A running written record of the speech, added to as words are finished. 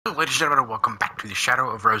Ladies and gentlemen, welcome back to the Shadow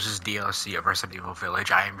of Roses DLC of Resident Evil Village.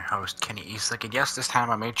 I am your host, Kenny Eastlick, and yes, this time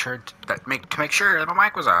I made sure to make sure that my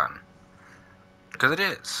mic was on. Because it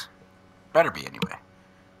is. Better be, anyway.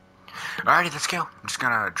 Alrighty, let's go. I'm just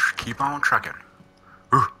gonna keep on trucking.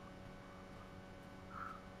 Ooh.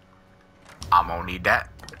 I'm gonna need that.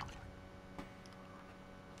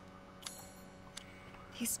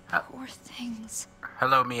 These poor things.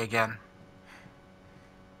 Hello, me again.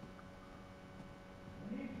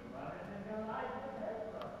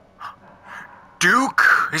 Duke,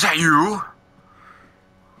 is that you?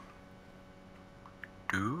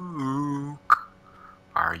 Duke,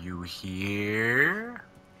 are you here?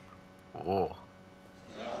 Oh.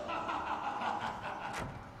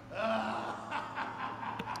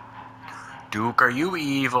 Duke, are you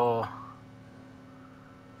evil?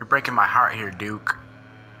 You're breaking my heart here, Duke.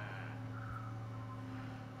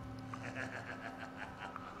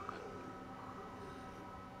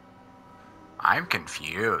 I'm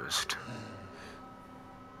confused.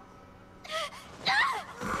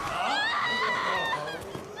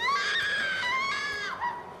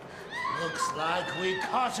 Looks like we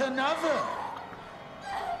caught another.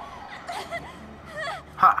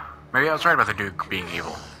 Huh. Maybe I was right about the Duke being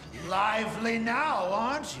evil. Lively now,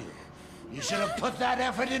 aren't you? You should have put that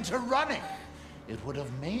effort into running. It would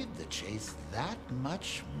have made the chase that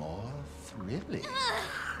much more thrilling.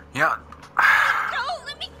 Yeah. No,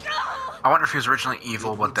 let me go! I wonder if he was originally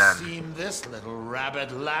evil, but then... It would seem this little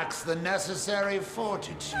rabbit lacks the necessary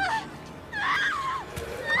fortitude.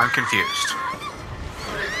 I'm confused.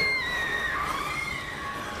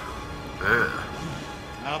 Ugh.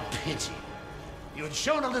 A pity. You had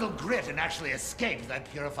shown a little grit and actually escaped, that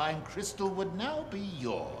purifying crystal would now be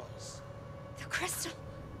yours. The crystal.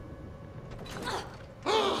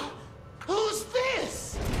 Who's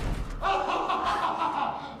this?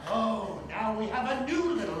 Oh, now we have a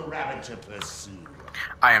new little rabbit to pursue.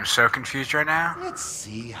 I am so confused right now. Let's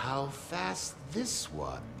see how fast this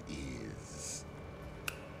one is.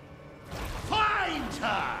 Find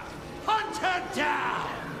her! Hunt her down!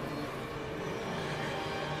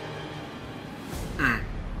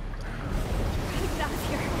 Get out of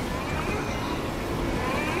here.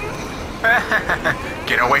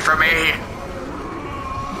 Get away from me!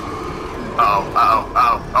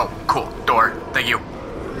 Oh, cool. Door. Thank you.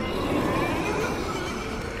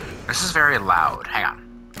 This is very loud. Hang on.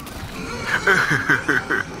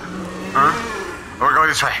 Huh? Oh, we're going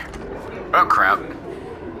this way. Oh, crap.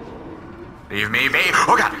 Leave me be.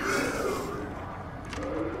 Oh, God!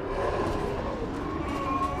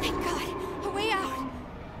 Thank God. A way out.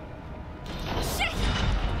 Shit!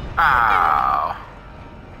 Ow.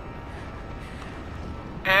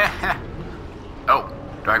 Oh,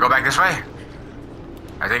 do I go back this way?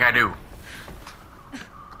 I think I do.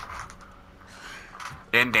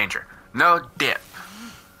 In danger. No dip.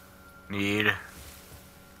 Need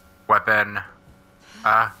weapon.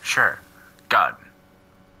 Sure. Gun.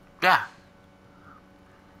 Yeah.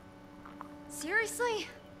 Seriously?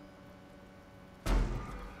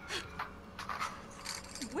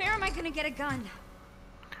 Where am I gonna get a gun?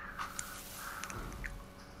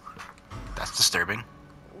 That's disturbing.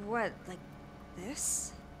 What, like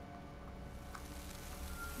this?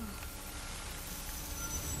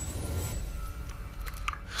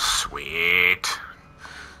 Sweet.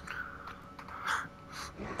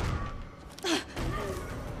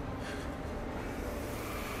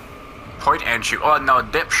 Point and shoot. Oh, no,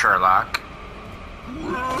 dip, Sherlock.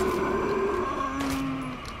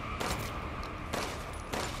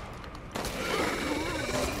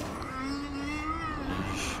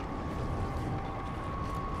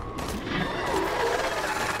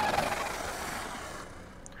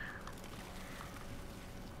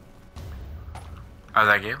 Oh,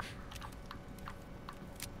 thank you.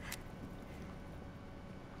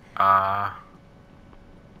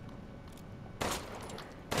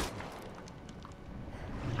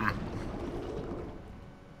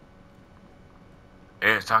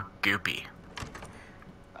 It's not goopy.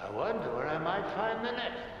 I wonder where I might find the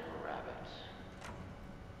next little rabbit.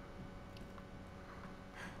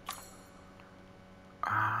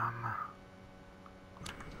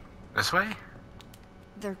 This way?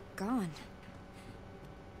 They're gone.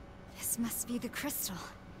 This must be the crystal.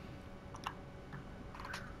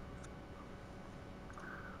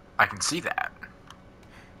 I can see that.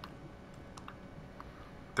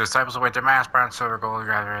 The disciples await their mass, bronze, silver, gold,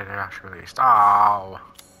 graduated, actually released. Oh.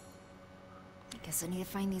 I guess I need to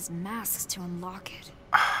find these masks to unlock it.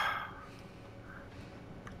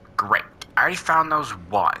 Great. I already found those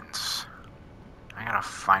once. I gotta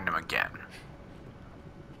find them again.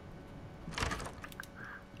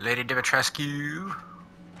 Lady Dimitrescu.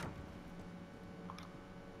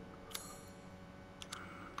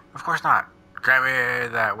 Of course not. Grab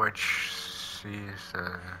me that which sees.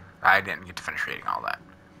 I didn't get to finish reading all that.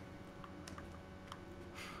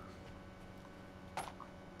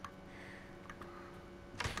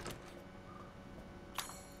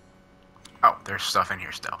 Oh, there's stuff in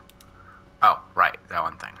here still. Oh, right, that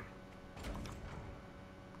one thing.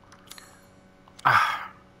 Ah.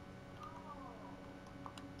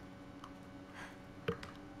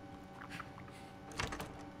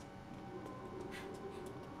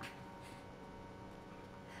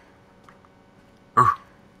 Ooh.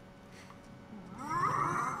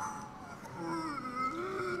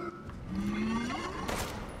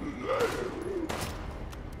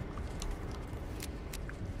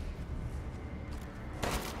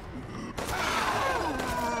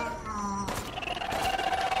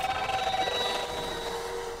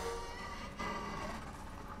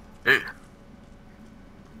 Ew.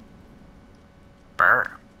 Burr.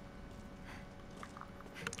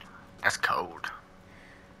 That's cold.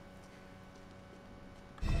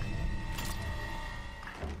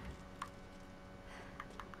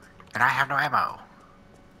 And I have no ammo.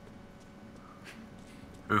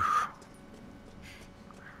 Oof.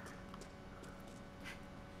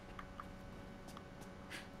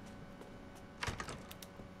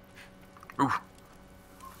 Ooh.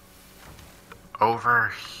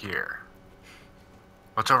 Over here.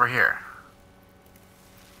 What's over here?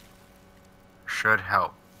 Should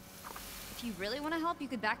help. If you really want to help, you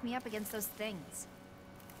could back me up against those things.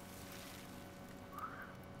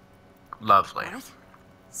 Lovely. What?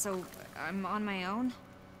 So, I'm on my own?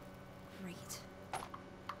 Great.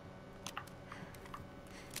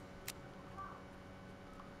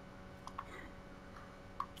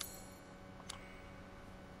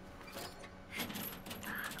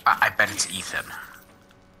 I bet it's Ethan.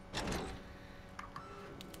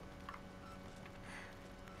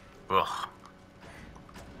 Ugh.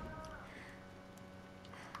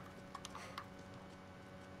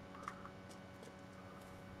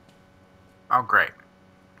 Oh, great.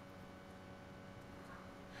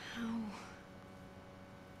 How?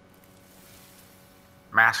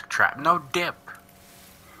 Mask trap. No dip.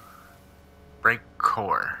 Break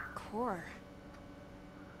core. Core?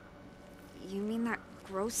 You mean that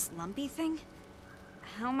gross lumpy thing?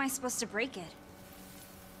 How am I supposed to break it?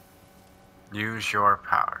 Use your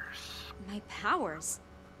powers. My powers?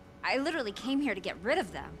 I literally came here to get rid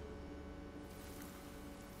of them.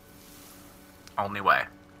 Only way.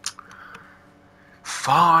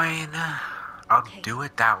 Fine. I'll Okay. do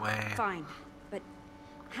it that way. Fine, but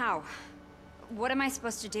how? What am I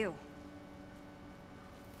supposed to do?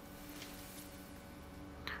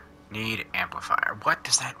 Need amplifier. What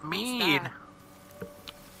does that mean? that?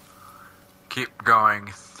 Keep going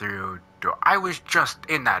through door. I was just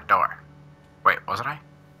in that door. Wait, wasn't I?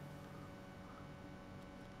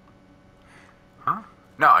 Huh?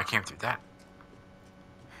 No, I came through that.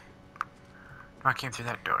 No, I came through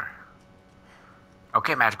that door.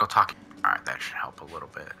 Okay, magical talking. Alright, that should help a little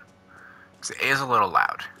bit. 'Cause it is a little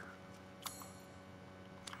loud.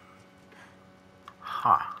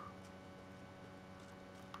 Huh.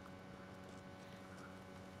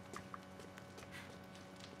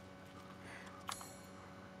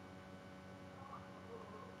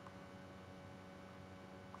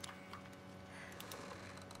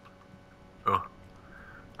 Oh.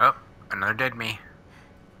 Oh, another dead me.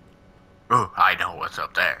 Oh, I know what's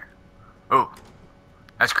up there. Oh,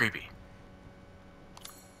 that's creepy.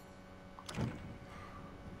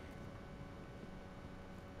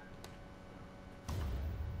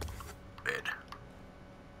 Bid.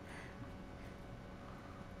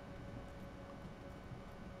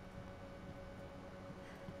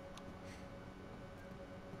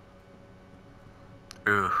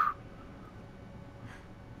 Ooh.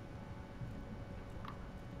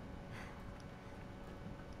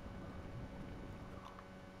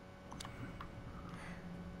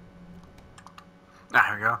 Ah,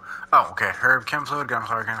 here we go. Oh, okay. Herb, chem fluid,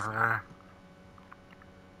 gunflower, chem fluid.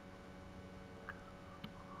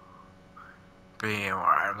 Be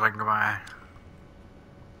alright. Like, goodbye.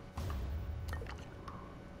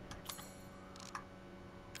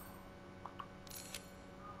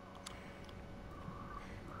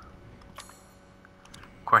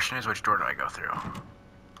 Question is, which door do I go through?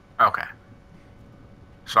 Okay.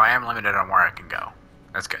 So I am limited on where I can go.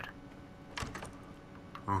 That's good.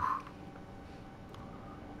 Ooh.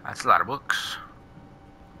 That's a lot of books.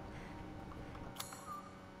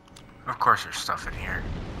 Of course there's stuff in here.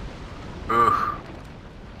 Ooh.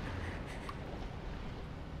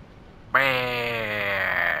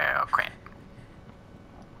 Well, crap.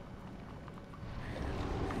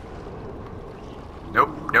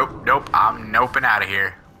 Nope, nope, nope. I'm noping out of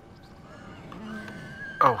here.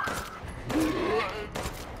 Oh.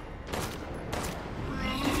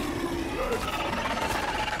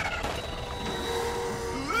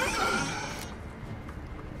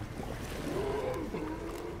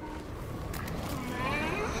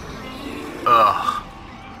 Ugh.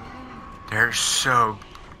 They're so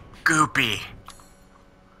goopy.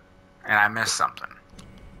 And I missed something.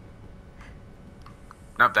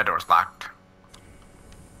 Nope, that door's locked.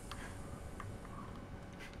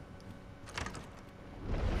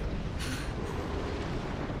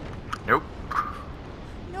 Nope.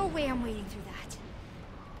 No way I'm wading through that.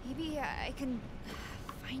 Maybe I can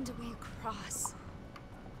find a way across.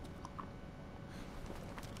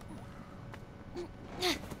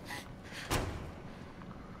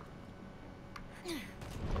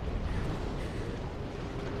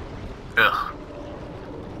 Ugh.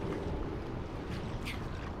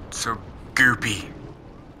 So goopy.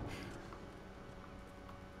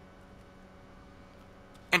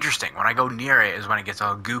 Interesting. When I go near it is when it gets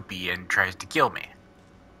all goopy and tries to kill me.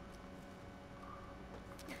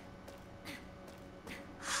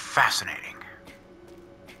 Fascinating.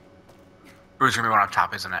 Ooh, it's gonna be one up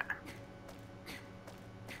top, isn't it?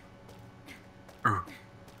 Ooh.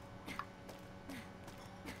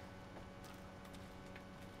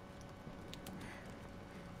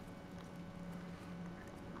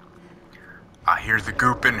 I hear the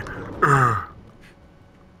gooping. Ugh.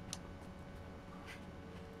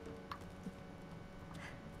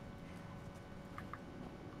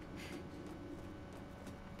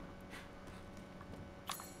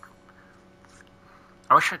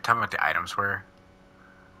 I wish I'd tell me what the items were.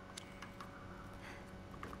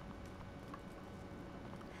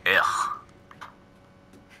 Ugh.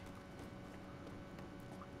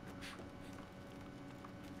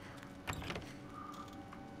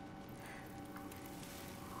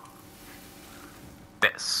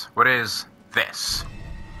 This. What is this?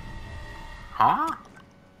 Huh?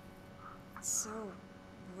 So,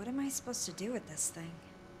 what am I supposed to do with this thing?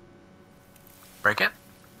 Break it?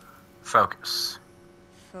 Focus.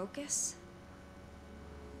 Focus?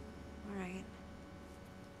 Alright.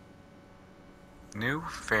 New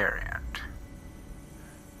variant.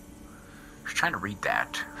 I was trying to read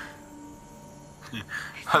that.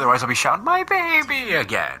 Otherwise I'll be shouting, my baby,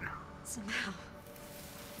 again. Somehow.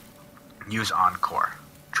 Use Encore.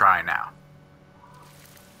 Try now.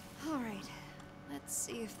 Alright. Let's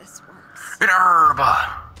see if this works. An herb!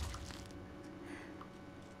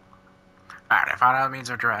 Alright, I found out the means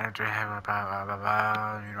of direct to have blah blah blah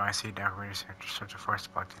blah. You know, I see now when you such a force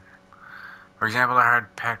blocked. For example, the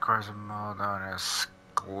hard pad cores of mold known as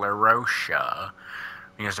sclerotia.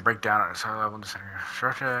 We use to break down at a cell level to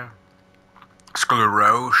structure.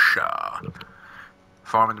 Sclerotia.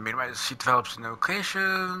 Forming the minimize seed develops in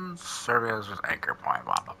locations. Serving as anchor point.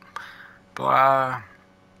 Blah blah blah.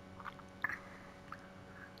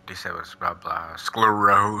 D7 was blah blah.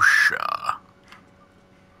 Sclerotia.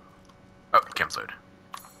 Oh, chem fluid.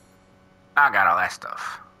 I got all that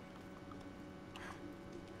stuff.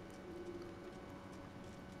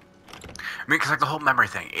 I mean, because like the whole memory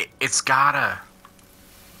thing, it's gotta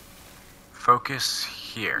focus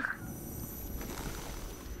here.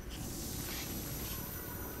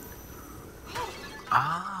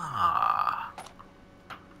 Ah.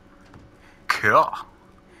 Cool.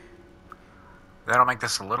 That'll make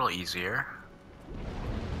this a little easier.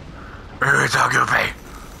 Ooh, it's all goopy.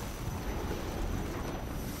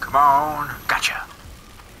 Come on. Gotcha.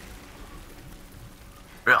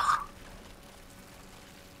 Ugh.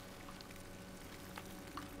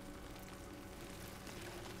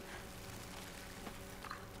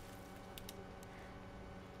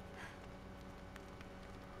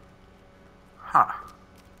 Huh.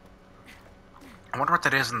 I wonder what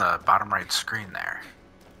that is in the bottom right screen there.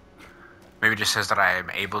 Maybe it just says that I am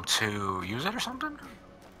able to use it or something?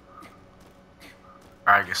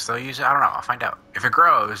 Or I can still use it? I don't know. I'll find out. If it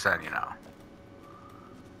grows, then, you know.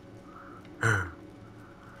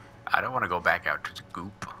 I don't want to go back out to the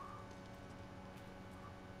goop.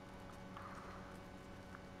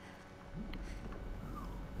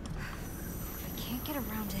 If I can't get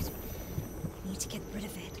around it, I need to get rid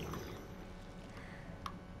of it.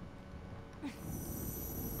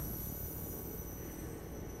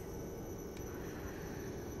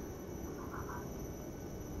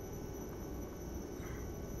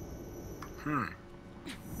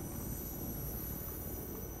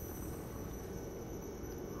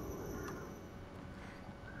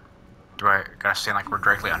 Do I gotta stand like we're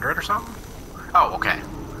directly under it or something? Oh, okay.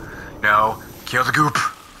 No, kill the goop.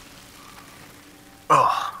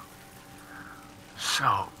 Ugh.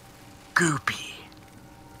 So goopy.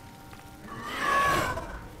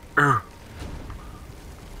 Ooh.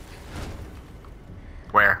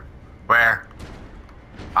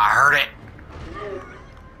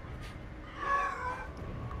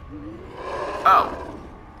 Oh.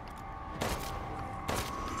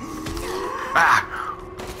 Ah.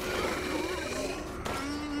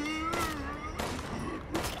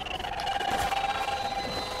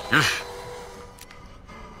 Oof.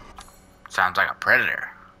 Sounds like a predator.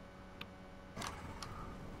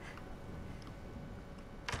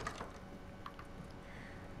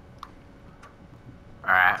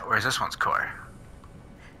 Alright, where's this one's core?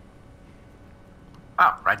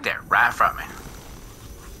 Oh, right there, right in front of me.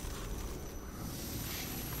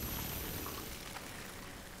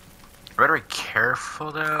 Better be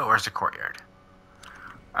careful though. Where's the courtyard?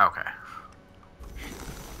 Okay.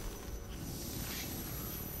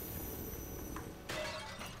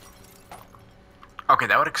 Okay,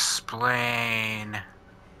 that would explain.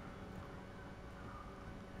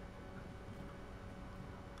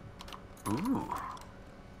 Ooh.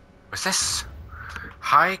 What's this?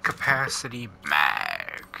 High capacity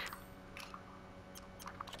mag.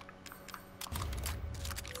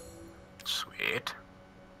 Sweet.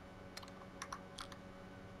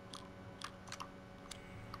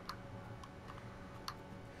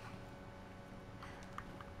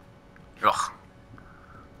 Ugh.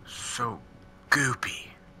 So goopy.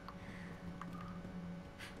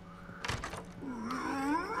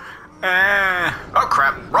 Oh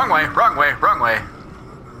crap. Wrong way, wrong way, wrong way.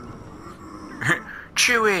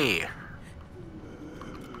 Chewy.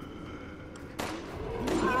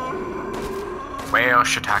 Whale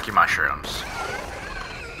shiitake mushrooms.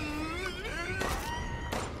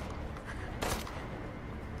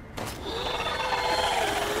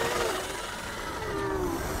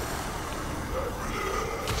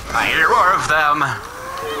 I hear more of them.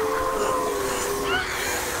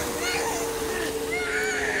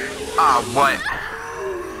 Ah, what?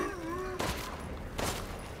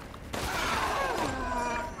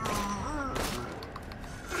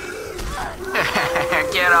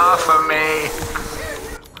 Get off of me.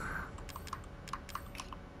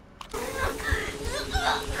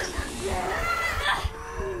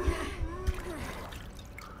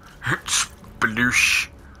 Sploosh.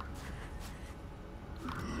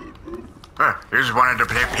 Here's wanting to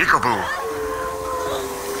play peekaboo.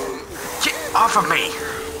 Get off of me.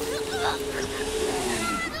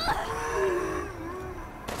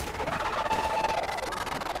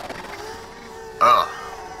 Ugh.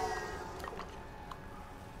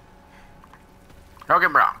 Don't get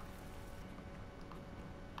me wrong.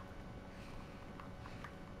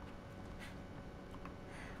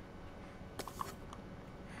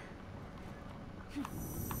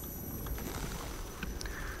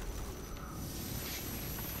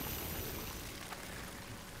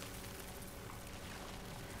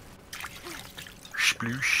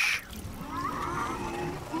 Sploosh.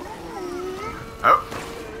 Oh.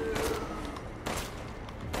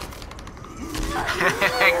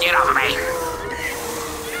 Get off of me.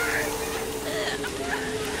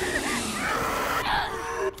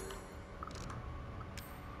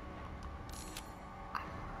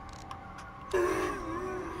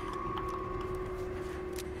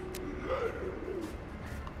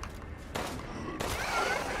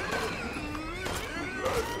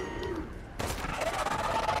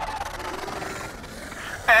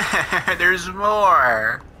 There's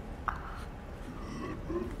more.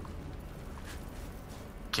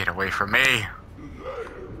 Get away from me.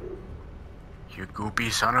 You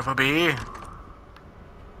goopy son of a bee.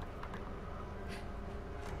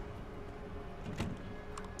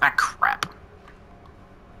 Ah, crap.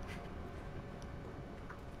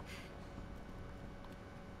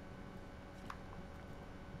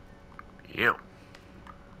 You.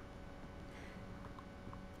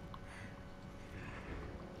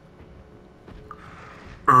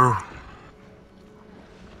 Ooh.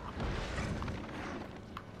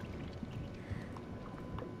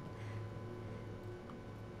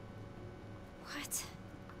 What?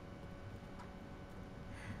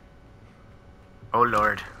 Oh,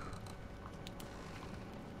 Lord.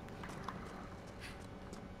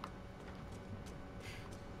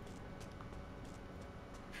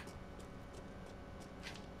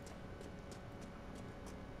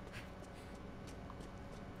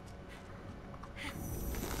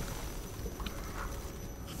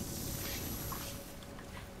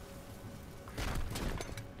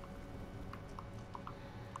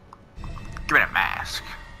 Give me a mask.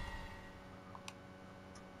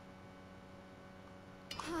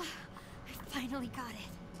 I finally got it.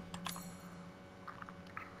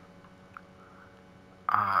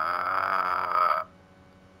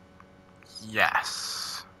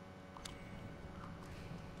 Yes.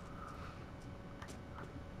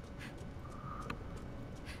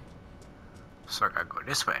 So I gotta go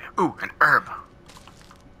this way. Ooh, an herb.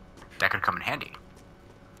 That that could come in handy.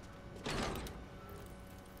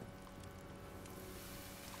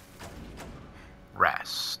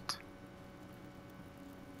 Rest.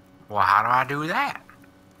 Well, how do I do that?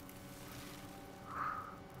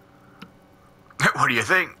 What do you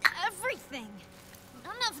think? Everything!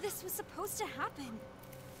 None of this was supposed to happen.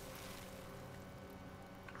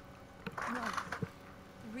 No.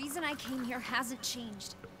 The reason I came here hasn't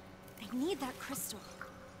changed. I need that crystal.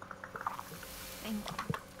 Thank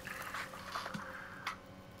you.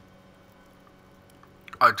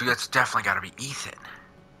 Oh, dude, that's definitely gotta be Ethan.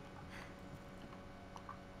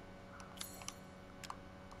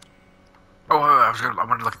 Oh, I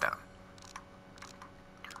wanted to look at that.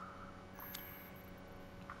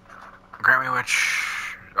 Grant me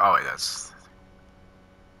which... Oh, wait, that's...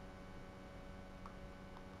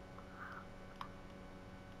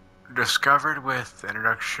 Discovered with the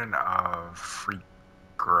introduction of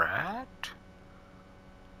regret?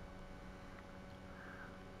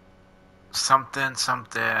 Something,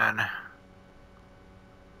 something...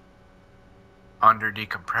 Under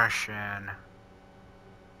decompression...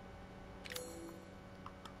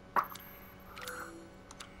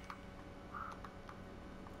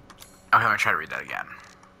 Okay, I'm gonna try to read that again.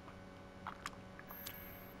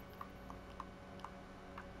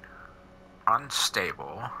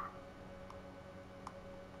 Unstable.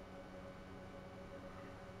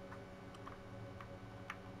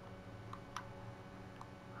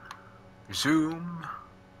 Zoom.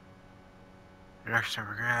 Reaction of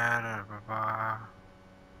regret. Blah, blah, blah.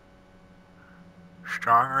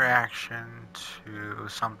 Strong reaction to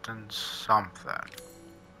something, something.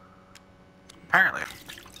 Apparently.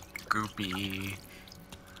 Goopy.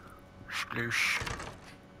 Sploosh.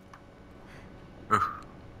 Ooh.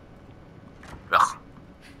 Ugh.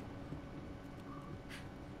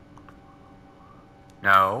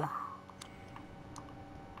 No.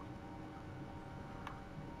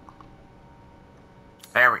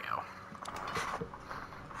 There we go.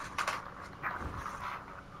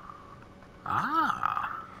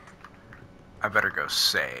 Ah. I better go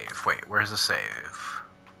save. Wait, where's the save?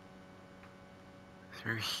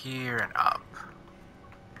 Through here and up.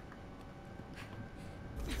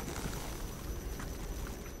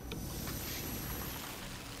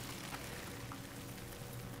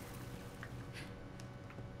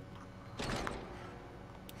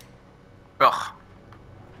 Ugh.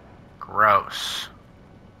 Gross.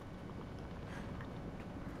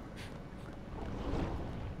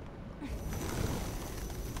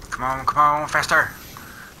 Come on, faster.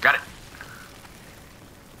 Got it.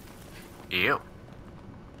 Ew.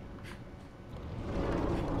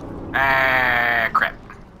 Ah, crap.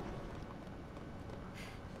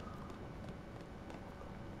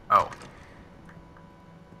 Oh.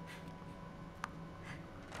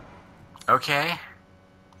 Okay.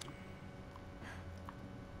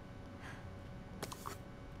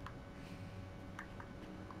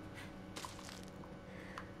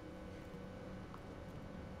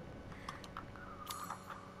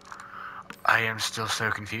 I am still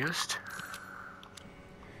so confused.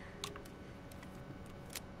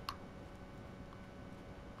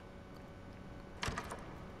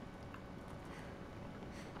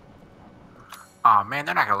 Aw, man,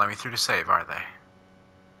 they're not gonna let me through to save, are they?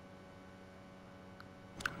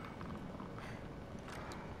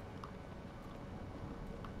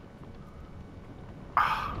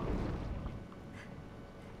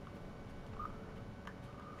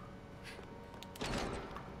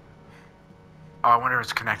 Oh, I wonder if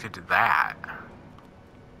it's connected to that.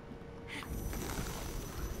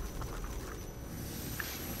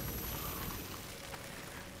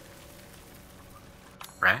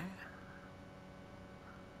 Right?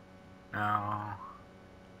 No.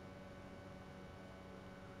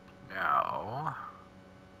 No.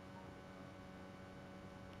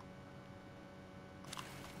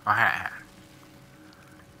 Okay.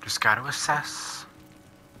 Just gotta assess.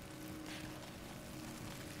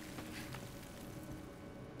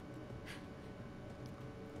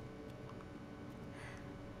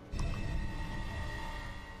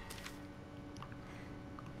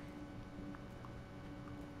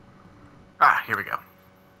 Ah, here we go.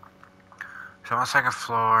 So on the second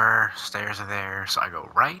floor, stairs are there, so I go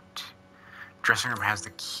right. Dressing room has the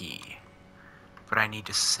key. But I need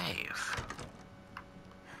to save.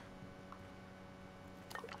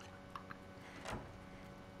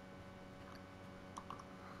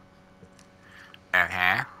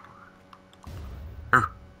 Okay. Ooh.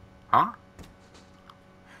 Huh?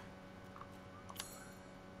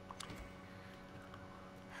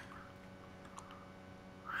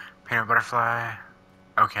 Peanut butterfly.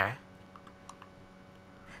 Okay.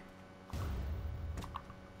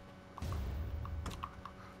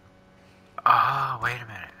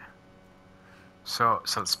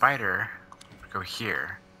 So the spider would go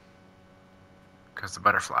here. Because the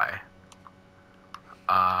butterfly.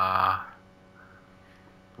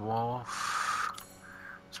 Wolf.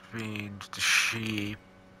 Speed. The sheep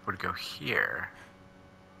would go here.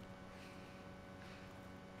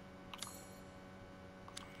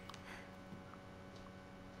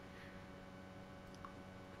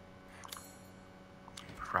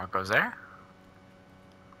 Frog goes there.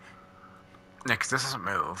 Next, this doesn't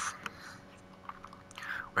move.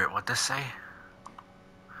 Wait, what'd this say?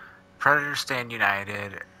 Predators stand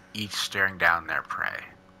united, each staring down their prey.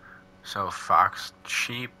 So fox,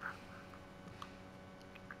 sheep,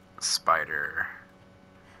 spider,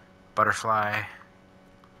 butterfly,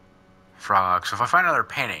 frog. So if I find another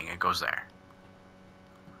painting, it goes there.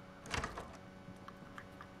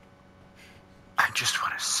 I just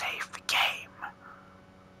want to save the game.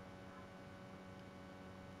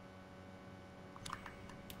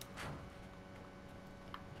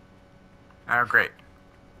 Oh, great.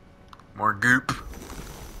 More goop.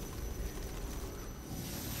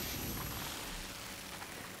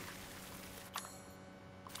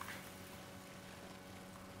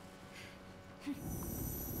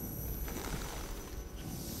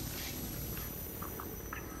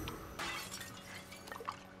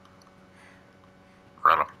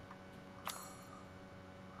 Riddle.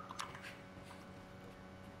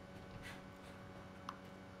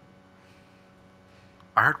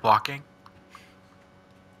 I heard walking.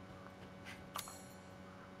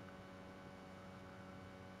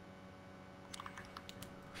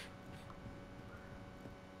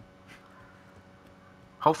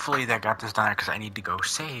 Hopefully that got this done because I need to go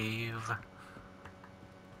save.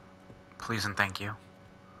 Please and thank you.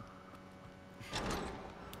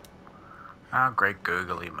 Oh, great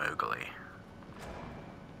googly moogly.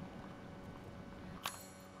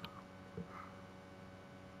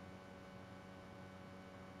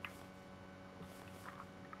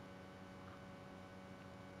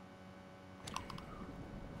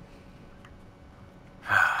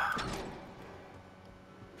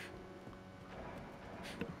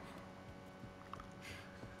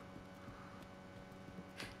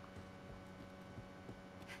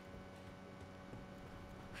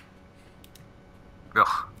 Ugh.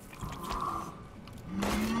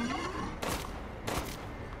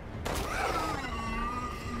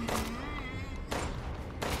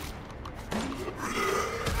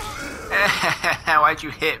 Why'd you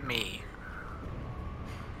hit me?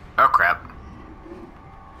 Oh crap.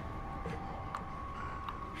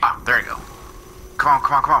 Ah, there you go. Come on,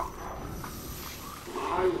 come on, come on.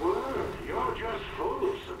 My word, you're just full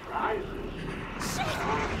of surprises.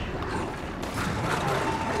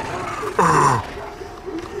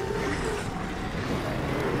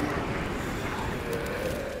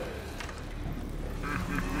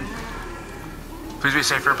 Please be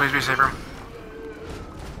safer, please be safer.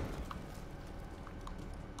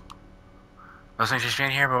 Those things just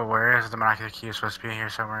being here, but where is the monocular key? It's supposed to be here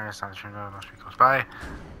somewhere. It's not the true, it must be close by.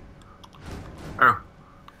 Oh.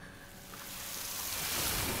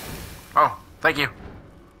 Oh, thank you.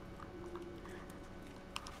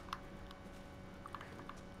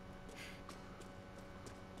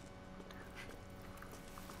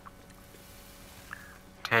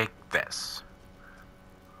 Take this.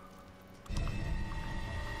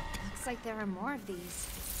 Looks like there are more of these.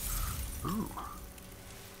 Ooh.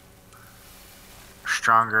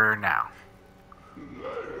 Stronger now.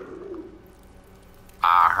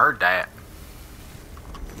 I heard that.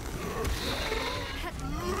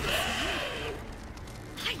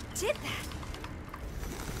 I did that.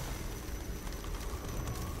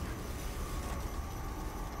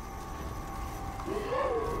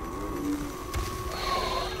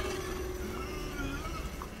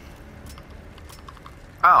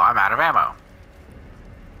 Oh, I'm out of ammo.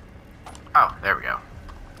 Oh, there we go.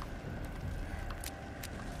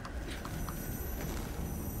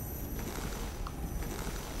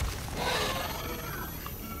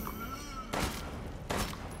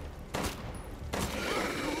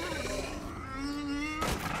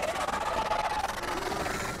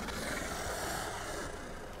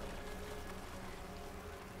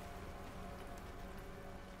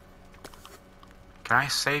 Can I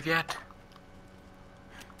save yet?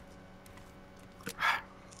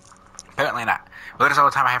 Apparently not. Well, that is all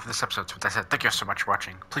the time I have for this episode. So with that said, thank you so much for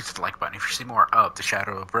watching. Please hit the like button. If you see more of the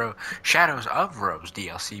Shadows of Rose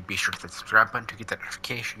DLC, be sure to hit the subscribe button to get that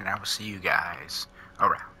notification, and I will see you guys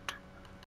around.